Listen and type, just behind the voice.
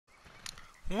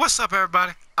What's up,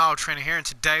 everybody? Trainer here, and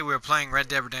today we're playing Red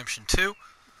Dead Redemption 2.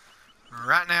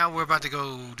 Right now we're about to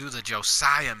go do the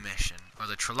Josiah mission, or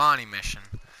the Trelawney mission,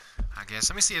 I guess.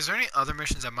 Let me see, is there any other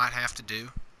missions I might have to do?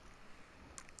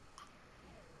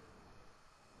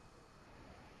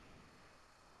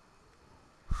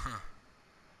 Huh.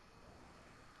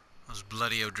 Those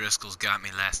bloody O'Driscolls got me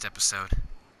last episode.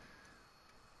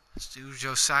 Let's do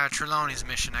Josiah Trelawney's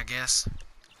mission, I guess.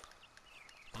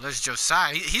 Well, there's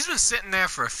Josiah. He's been sitting there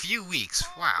for a few weeks.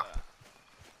 Wow.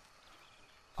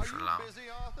 Are you busy,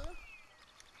 Arthur?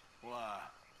 Why?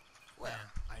 Well,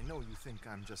 I know you think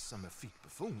I'm just some effete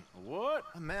buffoon. What?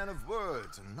 A man of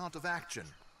words and not of action.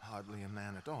 Hardly a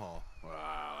man at all. Well,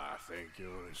 I think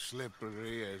you're as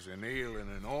slippery as an eel in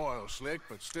an oil slick,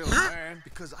 but still a man.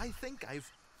 Because I think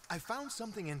I found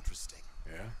something interesting.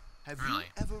 Yeah? Have Really?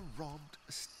 you ever robbed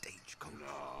a stagecoach?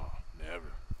 No, never.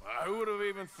 Who would have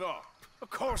even thought? Of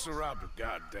course I robbed a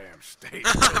goddamn stage.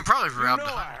 Probably robbed know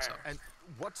a I hundred. have. And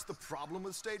what's the problem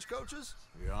with stagecoaches?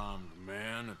 The armed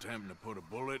man attempting to put a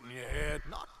bullet in your head?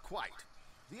 Not quite.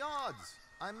 The odds.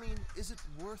 I mean, is it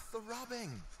worth the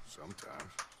robbing?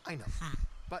 Sometimes. I know.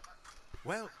 But,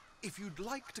 well, if you'd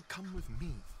like to come with me,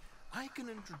 I can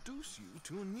introduce you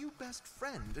to a new best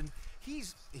friend, and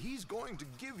he's going to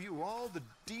give you all the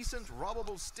decent,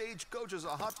 robbable stagecoaches a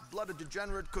hot-blooded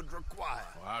degenerate could require.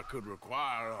 Well, I could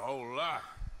require a whole lot.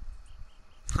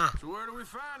 Huh. So where do we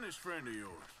find this friend of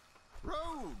yours?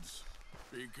 Roads.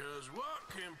 Because what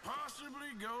can possibly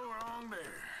go wrong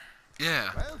there? Yeah.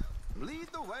 Well, lead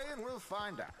the way and we'll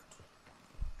find out.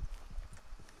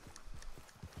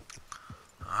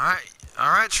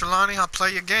 Alright, Trelawney, I'll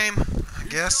play your game, I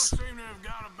guess. You still seem to have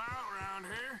got about around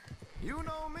here. You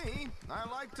know me. I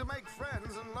like to make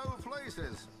friends in low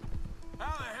places.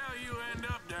 How the hell you end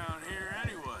up down here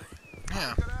anyway?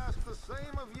 Yeah. I could ask the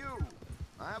same of you.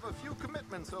 I have a few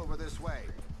commitments over this way.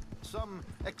 Some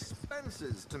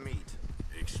expenses to meet.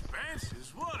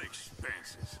 Expenses? What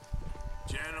expenses?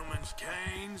 Gentlemen's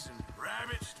canes and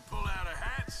rabbits to pull out of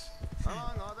hats?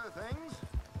 Among other things,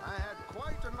 I had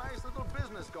quite a nice little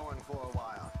business going for a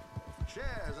while.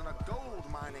 Shares in a gold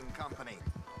mining company.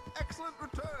 Excellent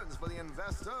returns for the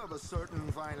investor of a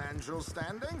certain financial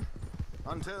standing.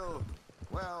 Until,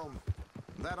 well,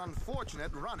 that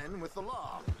unfortunate run-in with the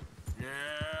law.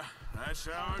 Yeah, that's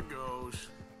how it goes.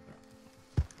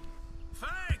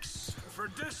 Thanks for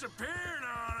disappearing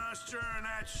on us during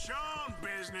that Sean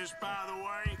business, by the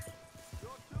way.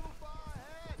 You're too far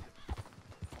ahead.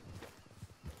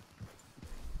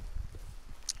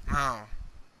 Oh.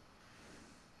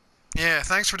 Yeah,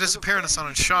 thanks for disappearing us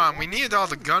on Sean. We needed all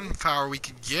the gunpowder we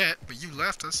could get, but you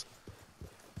left us.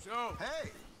 So, Hey,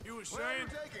 you were where are saying?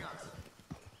 you taking us?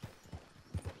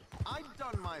 I've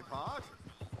done my part.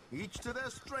 Each to their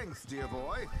strengths, dear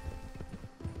boy.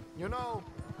 You know,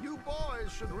 you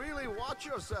boys should really watch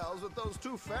yourselves with those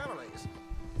two families.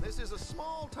 This is a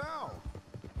small town.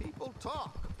 People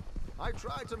talk. I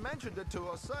tried to mention it to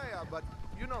Hosea, but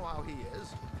you know how he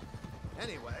is.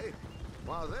 Anyway,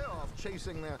 while they're off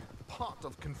chasing their pot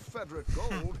of Confederate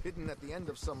gold hidden at the end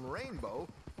of some rainbow,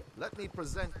 let me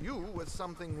present you with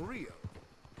something real.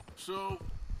 So,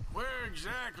 where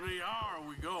exactly are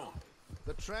we going?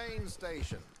 The train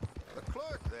station. The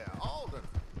clerk there, Alden,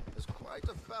 is quite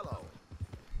a fellow.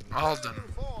 Alden. Very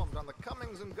informed on the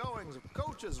comings and goings of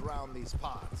coaches round these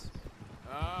parts.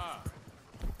 Ah,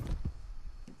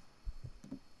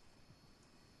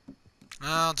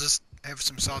 I'll just have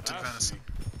some salted I venison.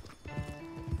 see.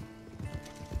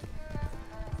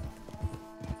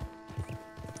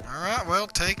 Alright, well,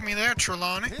 take me there,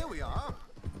 Trelawney. Here we are.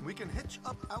 We can hitch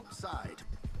up outside.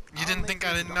 You didn't think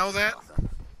I didn't know that?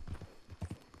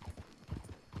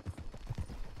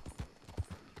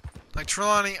 Like,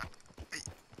 Trelawney,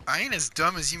 I ain't as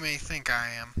dumb as you may think I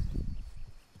am.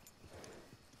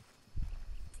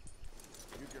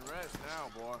 You can rest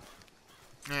now, boy.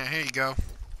 Yeah, here you go.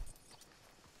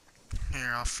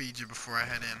 Here, I'll feed you before I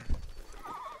head in.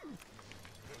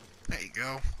 There you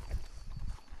go.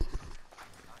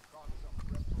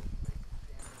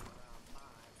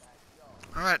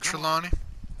 Alright, Trelawney.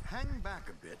 Hang back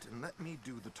a bit and let me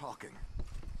do the talking.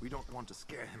 We don't want to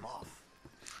scare him off.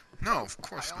 No, of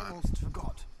course I not. almost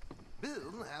forgot.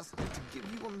 Bill asked me to give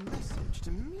you a message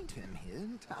to meet him here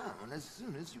in town as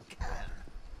soon as you can.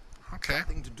 Okay.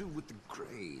 Nothing to do with the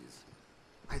Greys.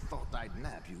 I thought I'd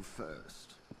nab you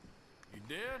first. You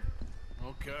did?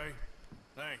 Okay.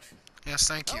 Thanks. Yes,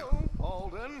 thank you. Hello,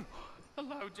 Alden.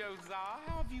 Hello, Josiah.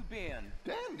 How have you been?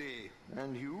 Dandy.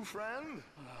 And you, friend?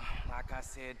 Like I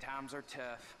said, times are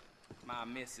tough. My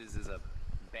missus is a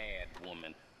bad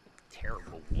woman.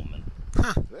 Terrible woman.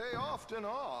 They often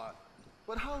are.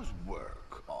 But how's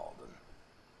work, Alden?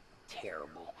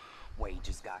 Terrible.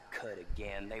 Wages got cut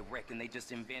again. They reckon they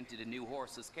just invented a new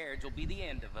horseless carriage will be the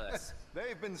end of us.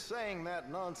 They've been saying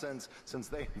that nonsense since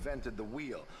they invented the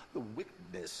wheel. The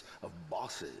wickedness of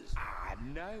bosses. I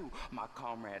know. My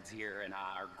comrades here and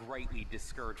I are greatly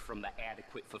discouraged from the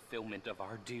adequate fulfillment of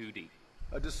our duty.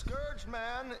 A discouraged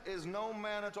man is no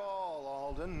man at all,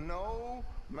 Alden. No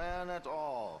man at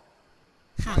all.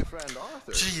 My friend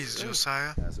Arthur Jeez,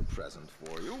 Josiah. has a present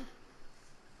for you.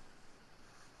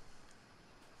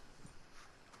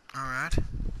 Alright.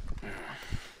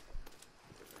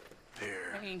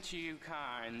 Here. Ain't you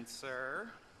kind, sir?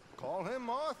 Call him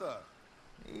Arthur.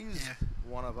 He's Yeah.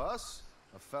 one of us,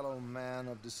 a fellow man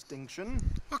of distinction.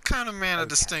 What kind of man of Okay.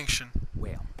 distinction?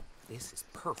 Well, this is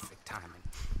perfect timing.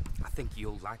 I think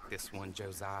you'll like this one,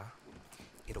 Josiah.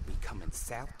 It'll be coming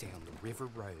south down the river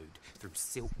road through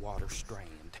Siltwater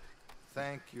Strand.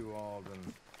 Thank you,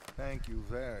 Alden. Thank you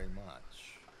very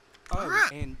much. Oh,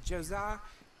 Alright. and Josiah,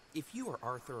 if you or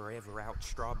Arthur are ever out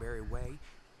Strawberry Way,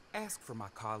 ask for my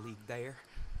colleague there,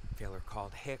 a feller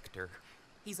called Hector.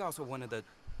 He's also one of the,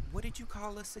 what did you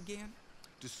call us again?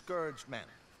 Discouraged men,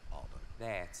 Alden.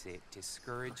 That's it,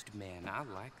 discouraged men. I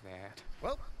like that.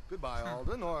 Well, goodbye,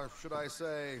 Alden, or should I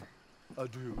say,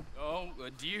 adieu. Oh,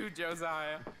 adieu,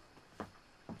 Josiah.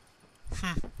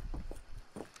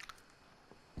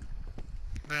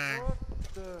 Dang. What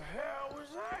the hell was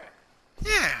that?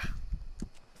 Yeah.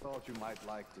 Thought you might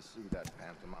like to see that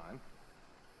pantomime.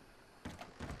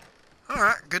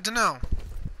 Alright, good to know.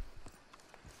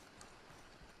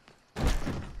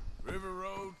 River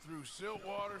Road through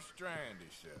Siltwater Strand, he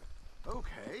said.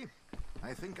 Okay,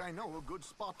 I think I know a good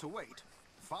spot to wait.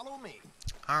 Follow me.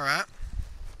 Alright.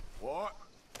 What?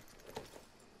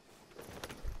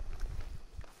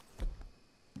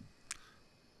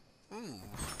 Ooh,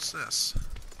 what's this?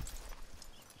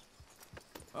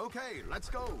 Okay, let's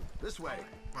go. This way.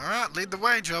 Alright, lead the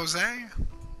way, Jose.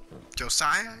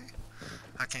 Josiah?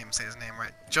 I can't even say his name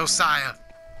right. Josiah.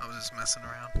 I was just messing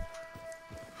around.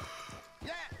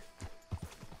 Yeah!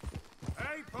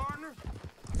 Hey, partner.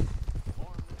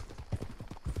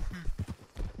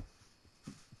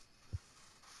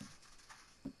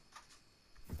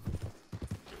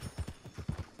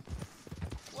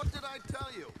 What did I tell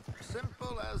you?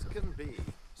 Simple as can be.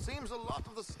 Seems a lot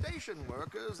of the station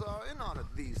workers are in on it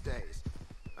these days.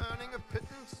 Earning a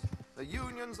pittance, the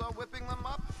unions are whipping them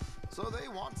up, so they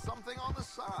want something on the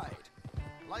side.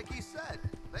 Like he said,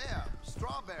 there,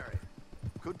 Strawberry.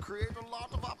 Could create a lot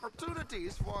of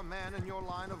opportunities for a man in your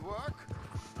line of work.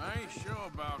 I ain't sure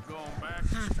about going back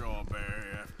to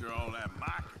Strawberry after all that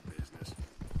market business.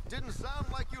 Didn't sound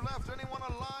like you left anyone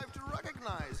alive to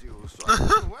recognize you, so I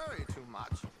wouldn't worry too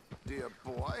much, dear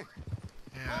boy.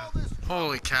 Yeah. All this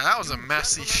Holy cow, that was a you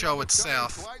messy gentlemen show are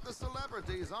itself. becoming Quite the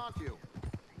celebrities, aren't you?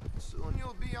 Soon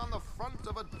you'll be on the front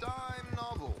of a dime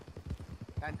novel.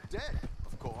 And dead,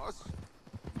 of course.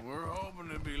 We're hoping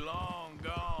to be long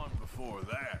gone before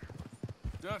that.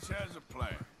 Dutch has a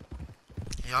plan.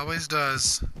 He always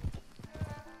does.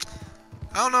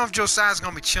 I don't know if Josiah's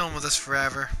gonna be chilling with us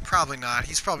forever. Probably not.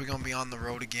 He's probably gonna be on the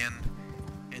road again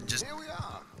and just Here we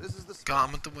are. This is the spot.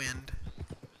 gone with the wind.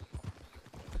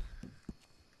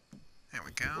 There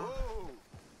we go. Whoa.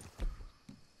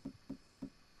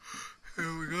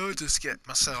 Here we go. Just get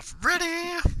myself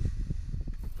ready.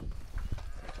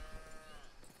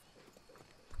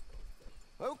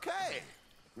 Okay.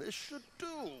 This should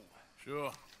do.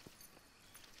 Sure.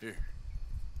 Here.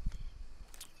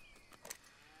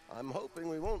 I'm hoping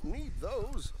we won't need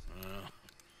those.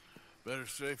 Better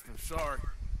safe than sorry.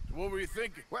 So what were you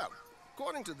thinking? Well,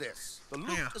 according to this, the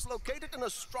loot Yeah. is located in a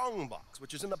strong box,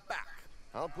 which is in the back.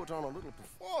 I'll put on a little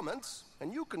performance,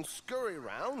 and you can scurry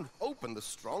around, open the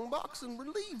strong box, and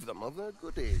relieve them of their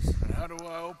goodies. How do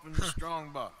I open the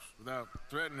strong box without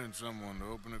threatening someone to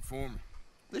open it for me?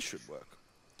 This should work.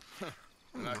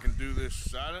 And I can do this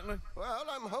silently? Well,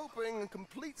 I'm hoping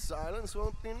complete silence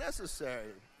won't be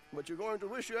necessary. But you're going to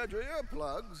wish you had your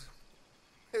earplugs.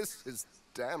 This is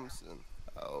Damson.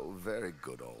 Oh, very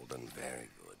good, Alden, very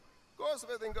good. Of course, if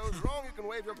anything goes wrong, you can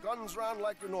wave your guns around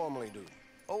like you normally do.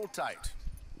 Hold tight.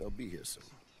 They'll be here soon.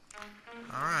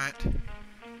 Alright.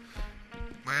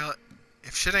 Well,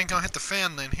 if shit ain't gonna hit the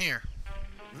fan, then here.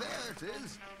 There it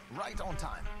is. Right on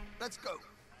time. Let's go.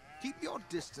 Keep your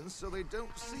distance so they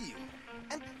don't see you.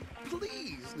 And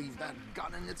please leave that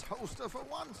gun in its holster for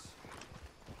once.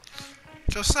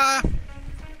 Josiah,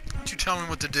 don't you tell me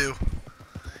what to do.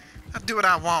 I do what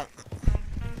I want.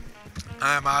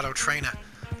 I am Otto Trainer,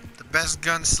 the best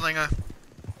gunslinger.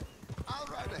 I'll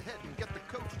ride ahead and get the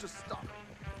coach to stop.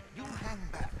 You hang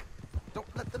back. Don't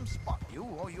let them spot you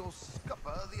or you'll scuff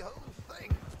whole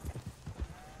thing.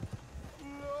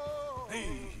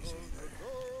 Easy there.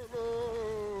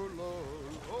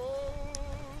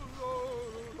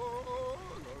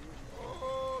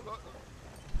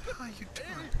 How you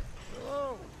doing?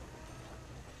 Oh.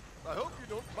 I hope you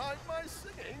don't mind my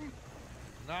singing.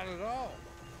 Not at all.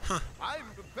 I'm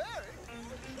preparing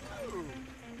a show.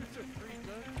 It's a free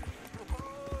dungeon.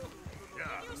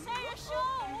 You say a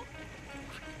show?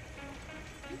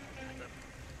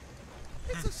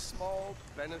 It's a small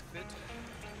benefit.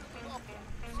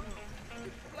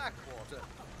 With Blackwater.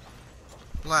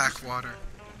 Blackwater.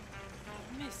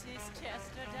 Mrs.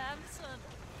 Chester Damson.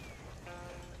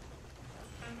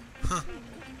 Huh.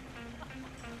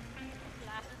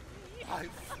 I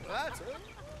flatter,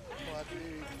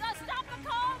 buddy. Stop the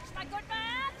coach, my good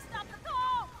man! Stop the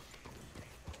coach!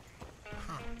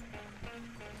 Huh.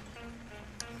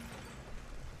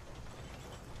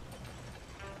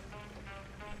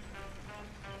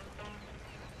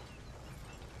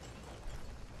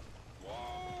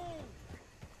 Whoa!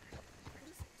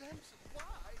 Miss Damson,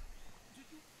 why did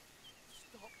you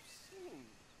stop singing?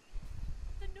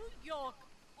 The New York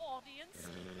audience,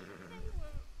 they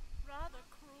were rather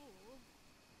cruel.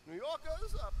 New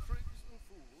Yorkers are freaks and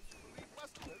fools. We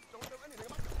Westerners don't know anything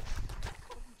about them.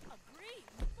 Agreed.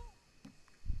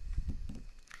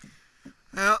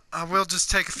 Well, I will just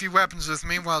take a few weapons with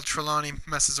me while Trelawney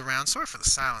messes around. Sorry for the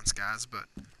silence, guys, but...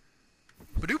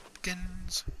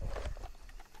 Badoopkins.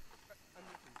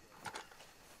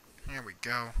 Here we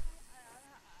go.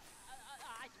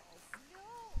 I don't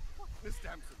know. Miss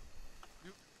Damson,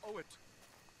 you owe it to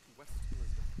West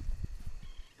Elizabeth.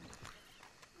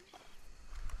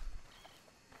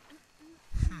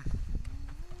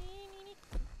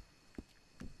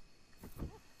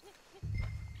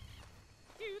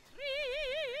 Ti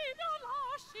trido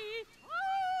lasciar,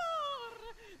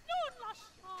 non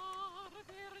lasciar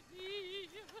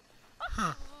perdir.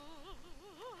 Huh.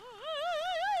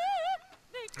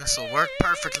 This'll work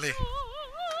perfectly.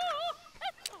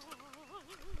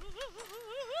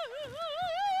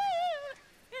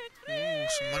 Ooh,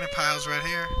 some money piles right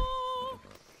here.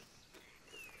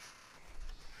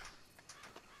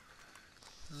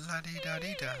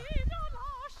 La-dee-da-dee-da.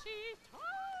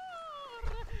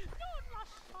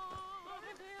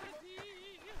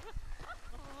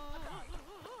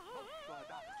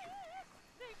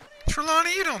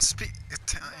 Trelawney, you don't speak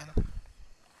Italian.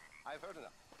 I've heard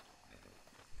enough.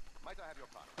 Might I have your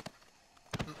card?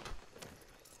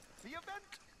 The event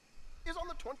is on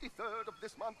the 23rd of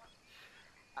this month.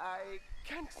 I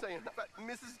can't say enough about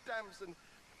Mrs. Damson.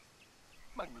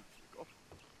 Magnifico.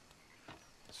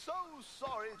 So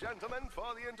sorry, gentlemen,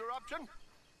 for the interruption.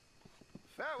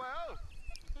 Farewell.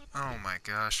 Oh my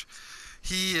gosh.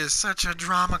 He is such a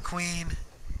drama queen.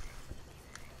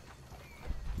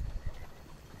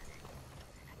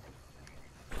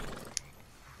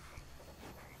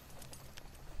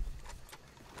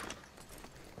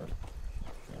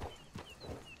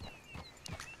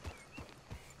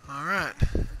 Alright.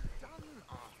 Done,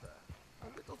 Arthur. A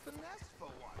little finesse for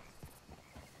once.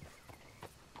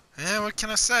 Yeah, what can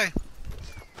I say?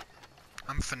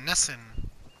 I'm finessing.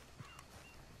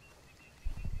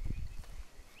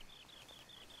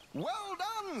 Well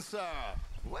done, sir.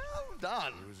 Well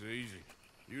done. It was easy.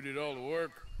 You did all the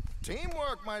work.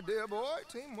 Teamwork, my dear boy.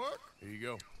 Teamwork. Here you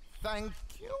go. Thank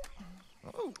you.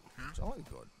 Oh, jolly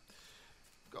good.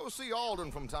 Go see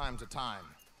Alden from time to time.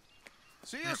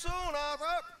 See you soon,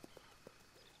 Arthur.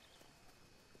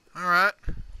 Alright.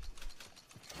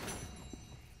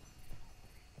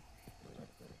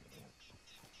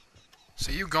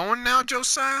 So you going now,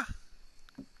 Josiah?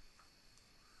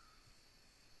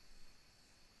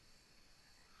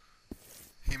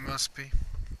 He must be.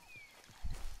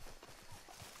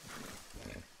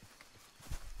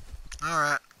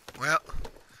 Alright. Well,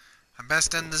 I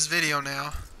best end this video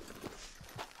now.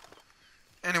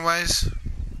 Anyways.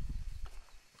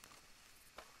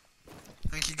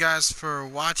 Thank you guys for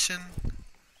watching.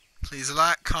 Please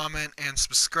like, comment, and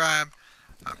subscribe.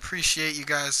 I appreciate you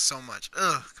guys so much.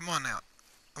 Ugh, come on now.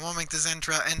 I want to make this end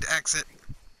exit.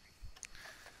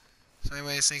 So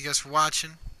anyways, thank you guys for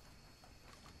watching.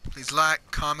 Please like,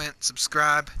 comment,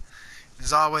 subscribe.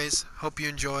 As always, hope you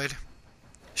enjoyed.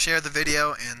 Share the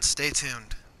video and stay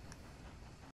tuned.